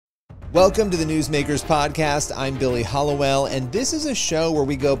Welcome to the Newsmakers Podcast. I'm Billy Hollowell, and this is a show where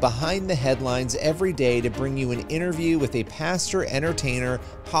we go behind the headlines every day to bring you an interview with a pastor, entertainer,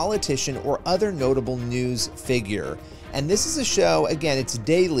 politician, or other notable news figure. And this is a show, again, it's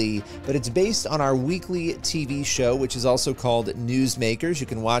daily, but it's based on our weekly TV show, which is also called Newsmakers. You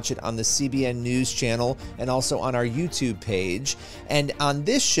can watch it on the CBN News channel and also on our YouTube page. And on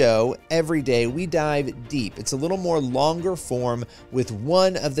this show, every day, we dive deep. It's a little more longer form with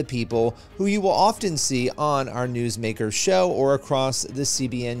one of the people who you will often see on our Newsmakers show or across the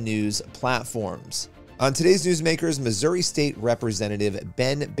CBN News platforms. On today's Newsmakers, Missouri State Representative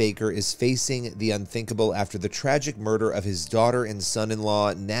Ben Baker is facing the unthinkable after the tragic murder of his daughter and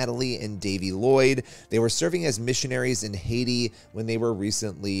son-in-law, Natalie and Davy Lloyd. They were serving as missionaries in Haiti when they were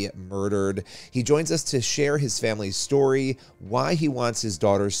recently murdered. He joins us to share his family's story, why he wants his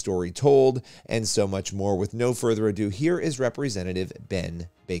daughter's story told, and so much more. With no further ado, here is Representative Ben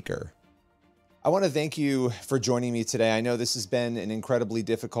Baker. I want to thank you for joining me today. I know this has been an incredibly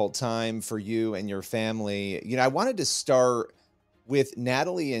difficult time for you and your family. I wanted to start with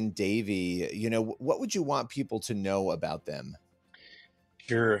Natalie and Davy. What would you want people to know about them?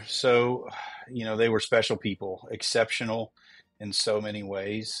 Sure. So, they were special people, exceptional in so many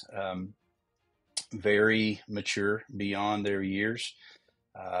ways, very mature beyond their years,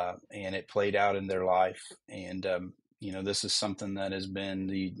 and it played out in their life. And this is something that has been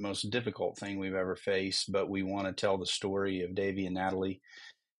the most difficult thing we've ever faced, but we want to tell the story of Davy and Natalie.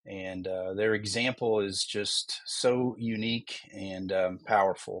 And their example is just so unique and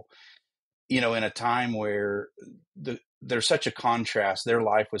powerful. In a time where there's such a contrast, their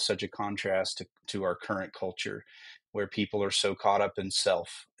life was such a contrast to our current culture, where people are so caught up in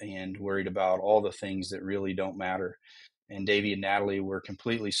self and worried about all the things that really don't matter. And Davy and Natalie were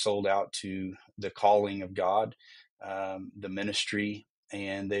completely sold out to the calling of God, the ministry,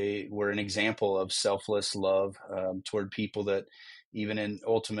 and they were an example of selfless love toward people that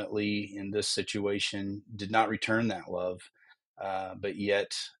ultimately in this situation did not return that love. But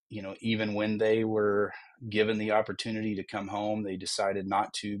yet, even when they were given the opportunity to come home, they decided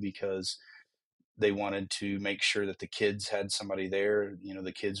not to because they wanted to make sure that the kids had somebody there.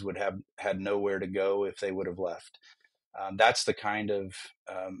 The kids would have had nowhere to go if they would have left. That's the kind of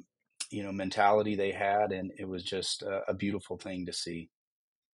mentality they had, and it was just a beautiful thing to see.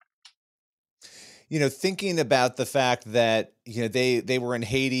 Thinking about the fact that, they were in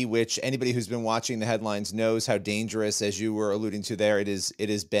Haiti, which anybody who's been watching the headlines knows how dangerous, as you were alluding to there, it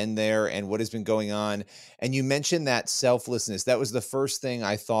has been there and what has been going on. And you mentioned that selflessness. That was the first thing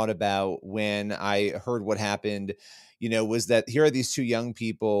I thought about when I heard what happened, was that here are these two young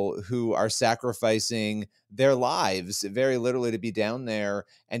people who are sacrificing their lives very literally to be down there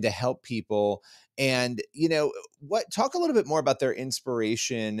and to help people. And, talk a little bit more about their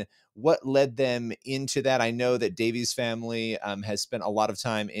inspiration. What led them into that? I know that Davy's family has spent a lot of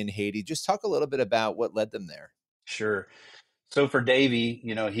time in Haiti. Just talk a little bit about what led them there. Sure. So for Davy,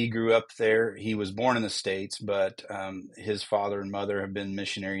 he grew up there. He was born in the States, but his father and mother have been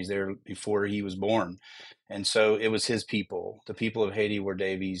missionaries there before he was born. And so it was his people. The people of Haiti were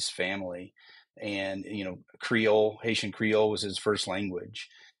Davy's family. And, Creole, Haitian Creole was his first language.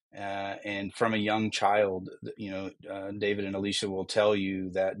 And from a young child, David and Alicia will tell you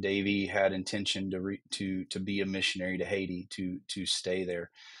that Davy had intention to be a missionary to Haiti, to stay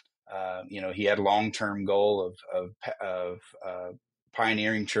there. He had a long-term goal of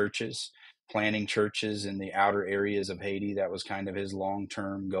pioneering churches, planting churches in the outer areas of Haiti. That was kind of his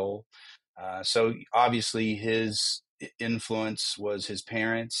long-term goal. So obviously his influence was his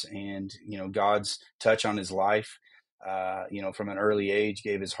parents and, God's touch on his life, from an early age,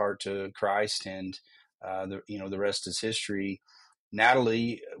 gave his heart to Christ, and, the rest is history.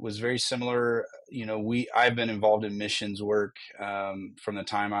 Natalie was very similar. I've been involved in missions work from the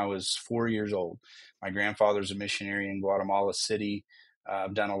time I was 4 years old. My grandfather's a missionary in Guatemala City.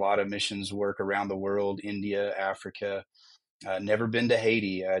 I've done a lot of missions work around the world, India, Africa. Never been to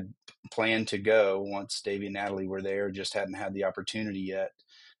Haiti. I'd planned to go once Davy and Natalie were there, just hadn't had the opportunity yet.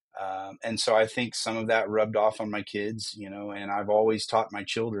 And so I think some of that rubbed off on my kids, and I've always taught my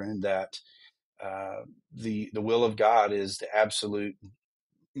children that the will of God is the absolute,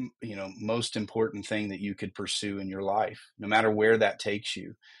 most important thing that you could pursue in your life, no matter where that takes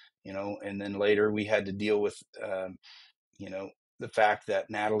you. And then later we had to deal with, you know, the fact that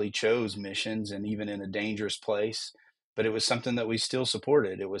Natalie chose missions, and even in a dangerous place, but it was something that we still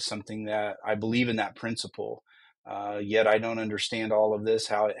supported. It was something that I believe in, that principle. Yet I don't understand all of this,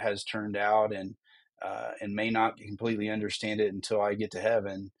 how it has turned out, and may not completely understand it until I get to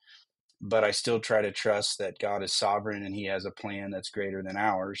heaven. But I still try to trust that God is sovereign and He has a plan that's greater than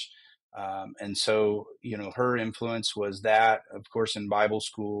ours. And so, her influence was that. Of course, in Bible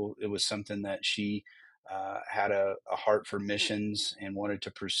school, it was something that she had a heart for missions and wanted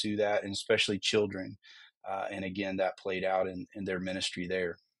to pursue that, and especially children. And again, that played out in their ministry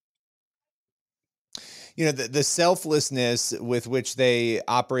there. The selflessness with which they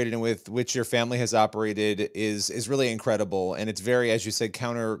operated and with which your family has operated is really incredible, and it's very, as you said,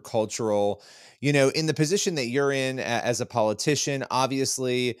 countercultural. In the position that you're in as a politician,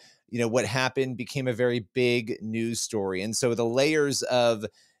 obviously, what happened became a very big news story, and so the layers of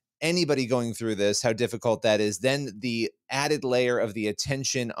anybody going through this, how difficult that is. Then the added layer of the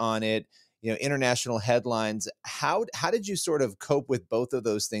attention on it, international headlines. How did you sort of cope with both of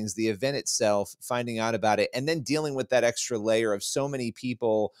those things? The event itself, finding out about it, and then dealing with that extra layer of so many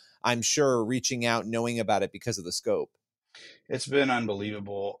people, I'm sure, reaching out, knowing about it because of the scope. It's been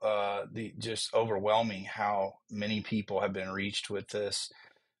unbelievable, the just overwhelming how many people have been reached with this.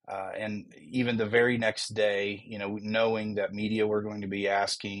 And even the very next day, knowing that media were going to be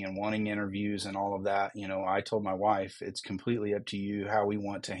asking and wanting interviews and all of that, I told my wife, it's completely up to you how we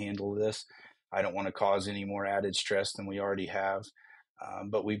want to handle this. I don't want to cause any more added stress than we already have.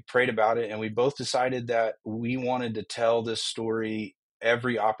 But we prayed about it, and we both decided that we wanted to tell this story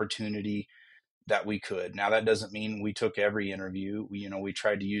every opportunity that we could. Now, that doesn't mean we took every interview. We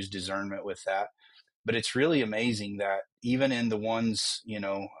tried to use discernment with that, but it's really amazing that even in the ones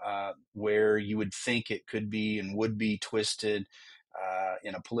where you would think it could be and would be twisted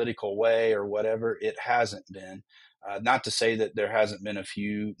in a political way or whatever, it hasn't been. Not to say that there hasn't been a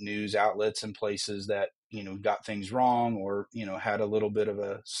few news outlets and places that got things wrong or had a little bit of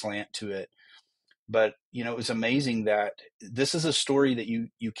a slant to it, but it was amazing that this is a story that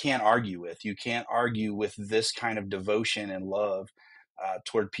you can't argue with. You can't argue with this kind of devotion and love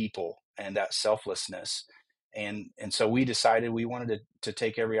toward people and that selflessness. And so we decided we wanted to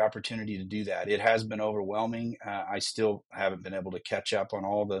take every opportunity to do that. It has been overwhelming. I still haven't been able to catch up on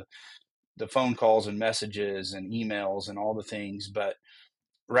all the phone calls and messages and emails and all the things, but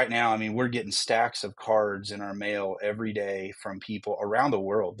right now, I mean, we're getting stacks of cards in our mail every day from people around the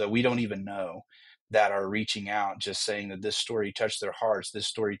world that we don't even know, that are reaching out, just saying that this story touched their hearts, this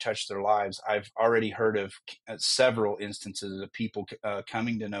story touched their lives. I've already heard of several instances of people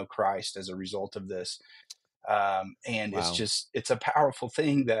coming to know Christ as a result of this. And Wow. it's a powerful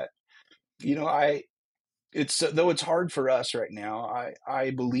thing that, I it's though it's hard for us right now.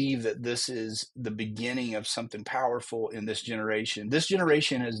 I believe that this is the beginning of something powerful in this generation. This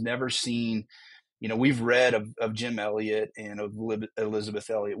generation has never seen, we've read of Jim Elliot and of Elizabeth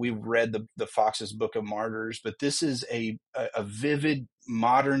Elliot. We've read the Fox's Book of Martyrs, but this is a vivid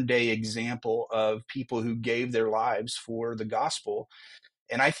modern day example of people who gave their lives for the gospel.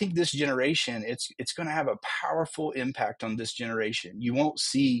 And I think this generation, it's going to have a powerful impact on this generation. You won't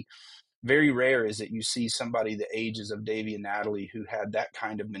see, very rare is it you see somebody the ages of Davy and Natalie who had that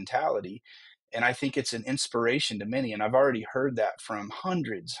kind of mentality. And I think it's an inspiration to many. And I've already heard that from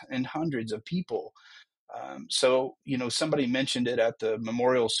hundreds and hundreds of people. So, somebody mentioned it at the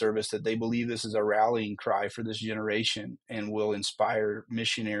memorial service that they believe this is a rallying cry for this generation and will inspire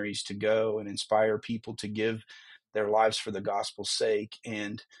missionaries to go and inspire people to give their lives for the gospel's sake.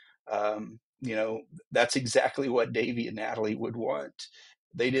 And, that's exactly what Davy and Natalie would want.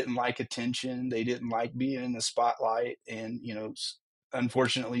 They didn't like attention. They didn't like being in the spotlight. And,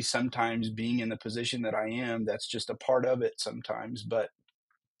 unfortunately, sometimes being in the position that I am, that's just a part of it sometimes. But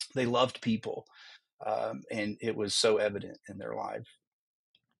they loved people, and it was so evident in their life.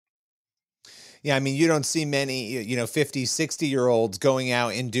 Yeah, I mean, you don't see many, 50, 60-year-olds going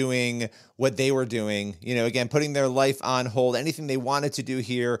out and doing what they were doing, again, putting their life on hold, anything they wanted to do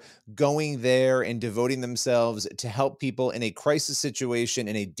here, going there and devoting themselves to help people in a crisis situation,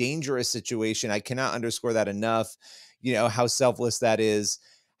 in a dangerous situation. I cannot underscore that enough, how selfless that is.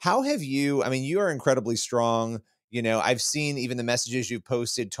 How have you, I mean, you are incredibly strong. I've seen even the messages you've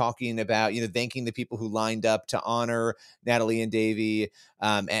posted talking about, thanking the people who lined up to honor Natalie and Davy.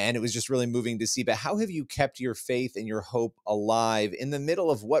 And it was just really moving to see. But how have you kept your faith and your hope alive in the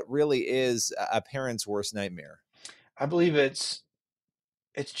middle of what really is a parent's worst nightmare? I believe it's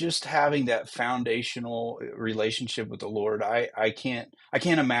just having that foundational relationship with the Lord. I can't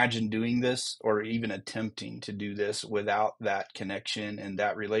imagine doing this or even attempting to do this without that connection and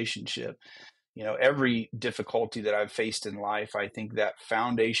that relationship. Every difficulty that I've faced in life, I think that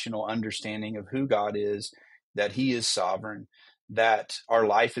foundational understanding of who God is, that He is sovereign, that our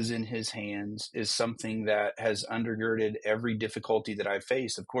life is in His hands, is something that has undergirded every difficulty that I've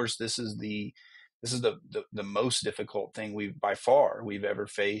faced. Of course, this is the most difficult thing we've ever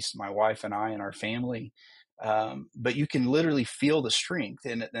faced, my wife and I and our family. But you can literally feel the strength,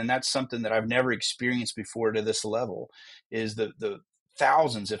 and that's something that I've never experienced before to this level. Is the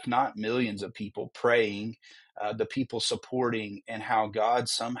thousands, if not millions, of people praying, the people supporting, and how God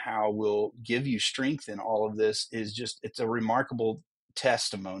somehow will give you strength in all of this is just, it's a remarkable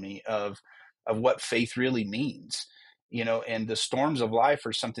testimony of what faith really means. And the storms of life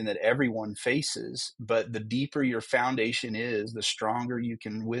are something that everyone faces, but the deeper your foundation is, the stronger you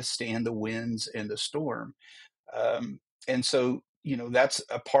can withstand the winds and the storm. And so, that's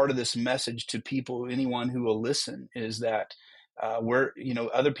a part of this message to people, anyone who will listen, is that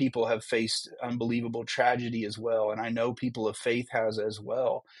other people have faced unbelievable tragedy as well. And I know people of faith has as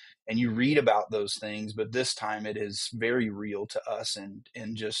well. And you read about those things, but this time it is very real to us,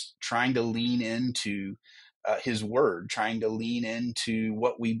 and just trying to lean into his word, trying to lean into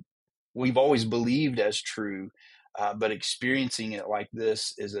what we've always believed as true, but experiencing it like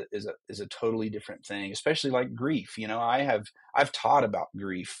this is a totally different thing. Especially like grief. I've taught about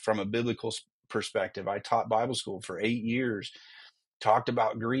grief from a biblical perspective. I taught Bible school for 8 years, talked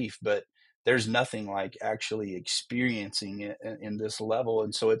about grief, but there's nothing like actually experiencing it in this level.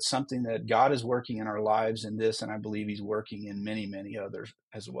 And so it's something that God is working in our lives in this, and I believe He's working in many, many others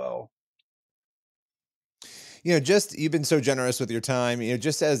as well. Just, you've been so generous with your time,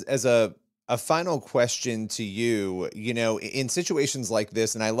 just as a final question to you, in situations like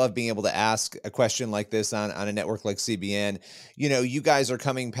this, and I love being able to ask a question like this on a network like CBN, you guys are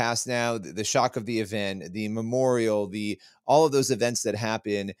coming past now the shock of the event, the memorial, all of those events that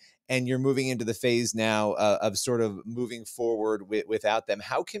happen, and you're moving into the phase now of sort of moving forward without them.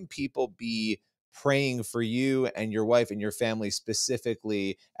 How can people be praying for you and your wife and your family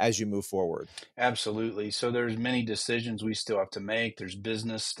specifically as you move forward? Absolutely. So there's many decisions we still have to make. There's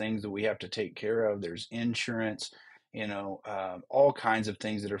business things that we have to take care of. There's insurance, all kinds of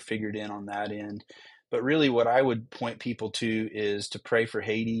things that are figured in on that end. But really, what I would point people to is to pray for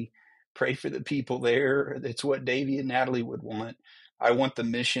Haiti, pray for the people there. It's what Davy and Natalie would want. I want the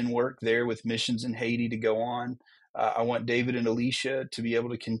mission work there with missions in Haiti to go on. I want David and Alicia to be able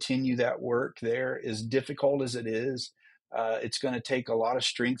to continue that work there, as difficult as it is. It's going to take a lot of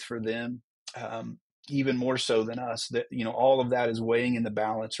strength for them, um, even more so than us. That all of that is weighing in the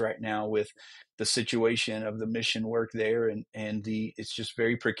balance right now with the situation of the mission work there, and it's just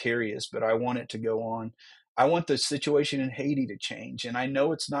very precarious. But I want it to go on. I want the situation in Haiti to change, and I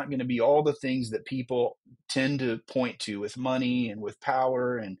know it's not going to be all the things that people tend to point to with money and with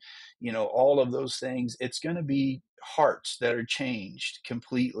power and all of those things. It's going to be hearts that are changed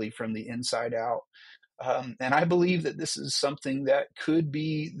completely from the inside out. And I believe that this is something that could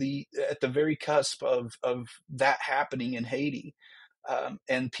be at the very cusp of that happening in Haiti,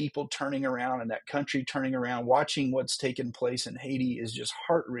 and people turning around and that country turning around. Watching what's taken place in Haiti is just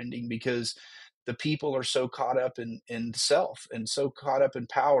heartrending, because the people are so caught up in self, and so caught up in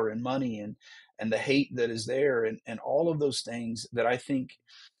power and money, and the hate that is there, and all of those things that I think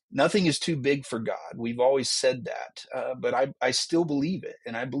nothing is too big for God. We've always said that, but I still believe it,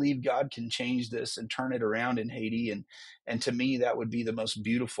 and I believe God can change this and turn it around in Haiti. And to me, that would be the most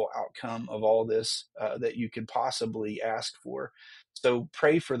beautiful outcome of all this that you could possibly ask for. So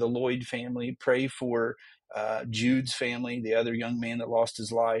pray for the Lloyd family. Pray for Jude's family, the other young man that lost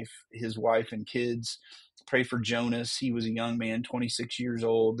his life, his wife and kids. Pray for Jonas. He was a young man, 26 years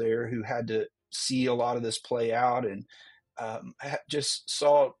old there, who had to see a lot of this play out, and just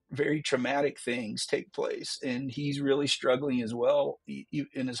saw very traumatic things take place, and he's really struggling as well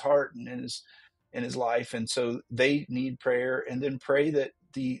in his heart and in his life. And so they need prayer, and then pray that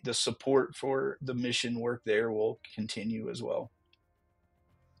the support for the mission work there will continue as well.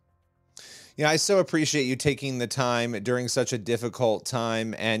 I so appreciate you taking the time during such a difficult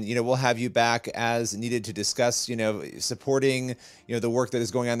time, and we'll have you back as needed to discuss supporting the work that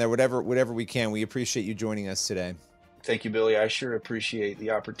is going on there, whatever we can. We appreciate you joining us today. Thank you, Billy. I sure appreciate the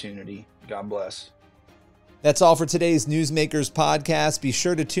opportunity. God bless. That's all for today's Newsmakers podcast. Be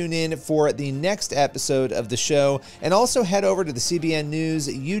sure to tune in for the next episode of the show, and also head over to the CBN News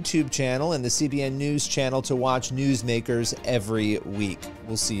YouTube channel and the CBN News channel to watch Newsmakers every week.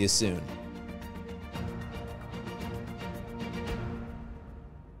 We'll see you soon.